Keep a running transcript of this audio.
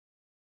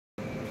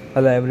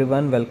Hello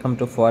everyone, welcome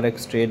to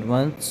Forex Trade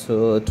 1.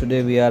 So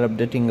today we are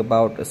updating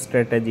about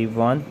strategy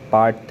 1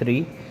 part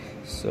 3.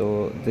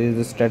 So this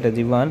is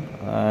strategy 1,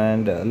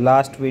 and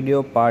last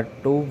video part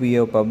 2 we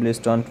have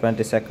published on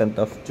 22nd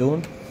of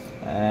June,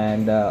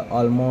 and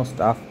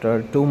almost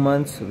after 2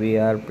 months we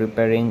are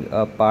preparing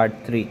part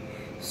 3.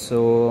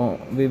 So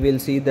we will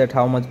see that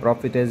how much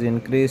profit has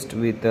increased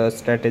with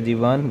strategy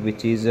 1,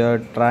 which is a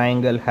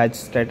triangle hedge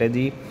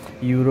strategy,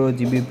 Euro,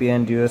 GBP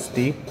and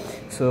USD.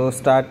 So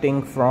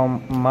starting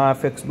from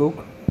MyFxBook,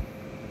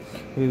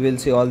 we will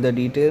see all the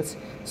details.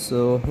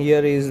 So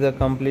here is the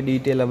complete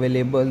detail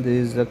available.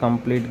 This is the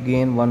complete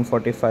gain,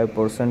 145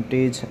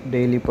 percentage,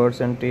 daily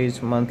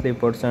percentage, monthly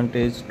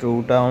percentage,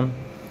 drawdown,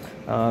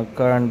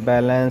 current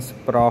balance,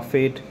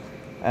 profit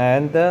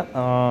and the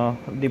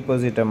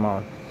deposit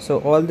amount. So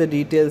all the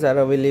details are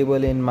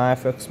available in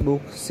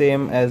MyFxBook.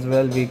 Same as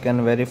well, we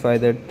can verify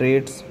the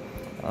trades.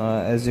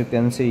 As you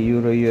can see,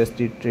 Euro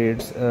USD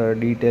trades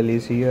detail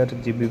is here,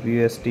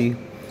 GBP USD,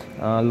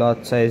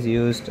 lot size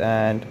used,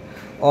 and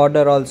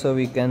order also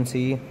we can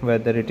see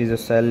whether it is a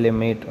sell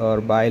limit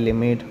or buy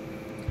limit,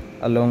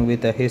 along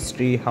with a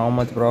history, how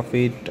much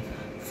profit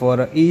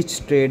for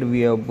each trade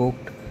we have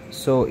booked.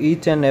 So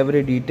each and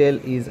every detail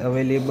is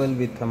available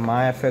with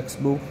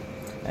MyFxBook.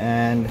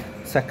 And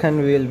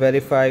second, we will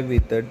verify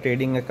with the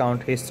trading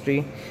account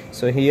history.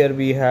 So here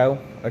we have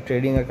a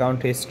trading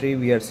account history.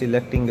 We are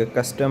selecting a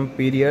custom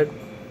period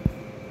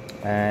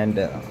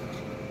and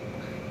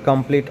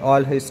complete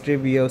all history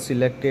we have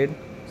selected.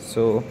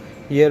 So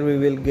here we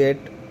will get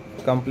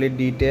complete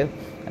detail,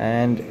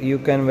 and you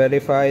can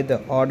verify the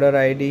order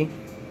ID.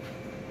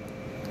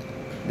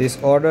 This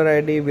order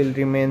ID will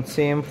remain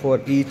same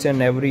for each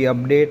and every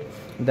update.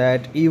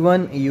 That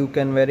even you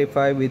can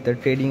verify with the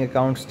trading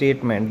account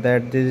statement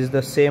that this is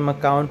the same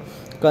account.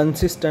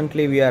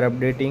 Consistently we are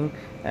updating,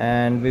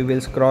 and we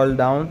will scroll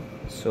down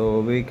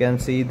so we can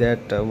see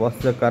that what's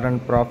the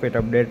current profit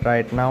update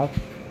right now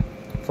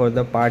for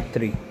the part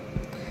 3.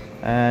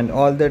 And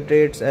all the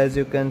trades, as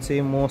you can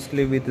see,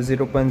 mostly with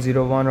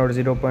 0.01 or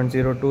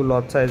 0.02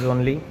 lot size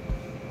only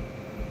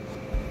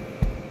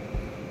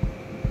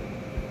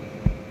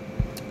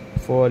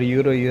for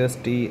Euro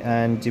USD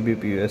and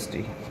GBP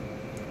USD.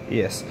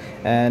 Yes,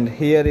 and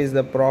here is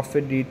the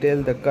profit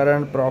detail. The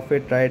current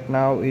profit right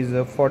now is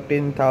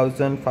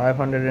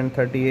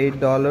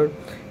 $14,538,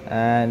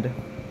 and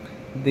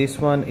this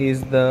one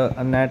is the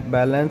net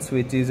balance,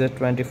 which is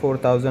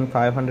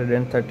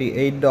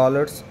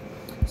 $24,538.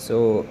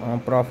 So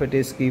profit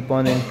is keep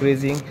on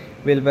increasing.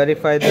 We'll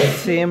verify the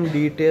same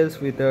details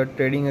with the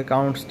trading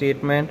account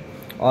statement.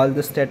 All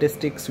the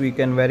statistics we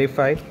can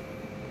verify.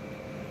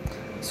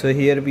 So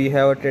here we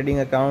have a trading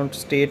account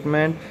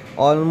statement,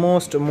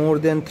 almost more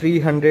than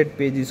 300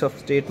 pages of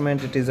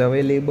statement it is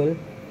available,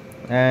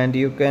 and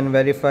you can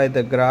verify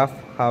the graph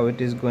how it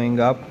is going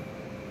up.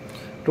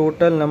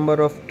 Total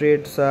number of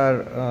trades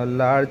are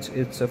large,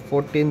 it's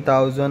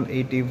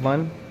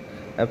 14,081.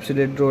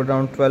 Absolute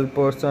drawdown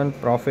 12%,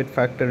 profit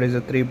factor is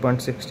a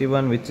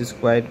 3.61, which is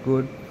quite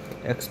good.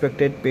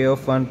 Expected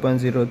payoff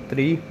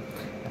 1.03,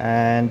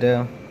 and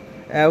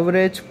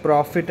average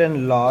profit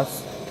and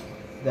loss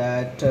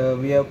that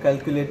we have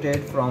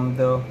calculated from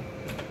the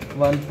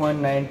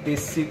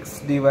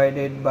 1.96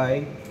 divided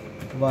by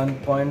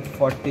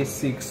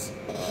 1.46.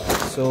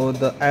 so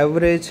the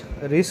average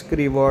risk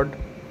reward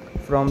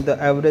from the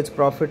average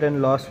profit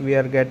and loss we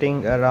are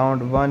getting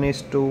around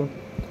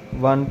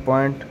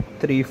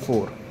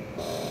 1:1.34.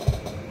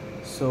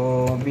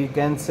 so we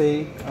can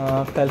say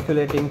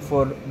calculating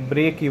for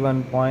break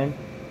even point,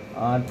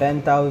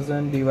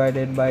 10,000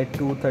 divided by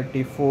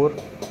 234,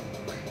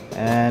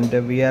 and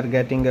we are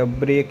getting a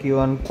break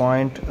even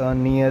point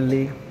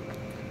nearly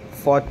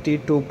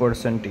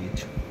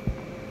 42%,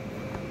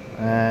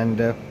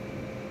 and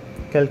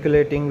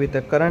calculating with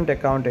the current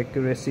account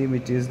accuracy,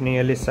 which is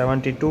nearly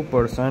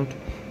 72%,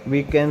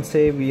 we can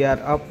say we are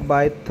up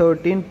by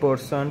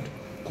 13%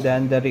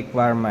 than the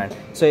requirement.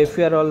 So if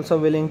you are also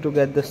willing to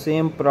get the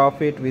same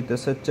profit with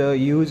such a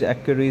huge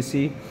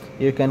accuracy,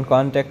 you can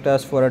contact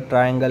us for a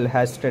triangle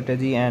hedge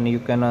strategy and you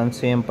can earn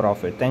same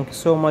profit. Thank you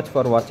so much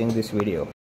for watching this video.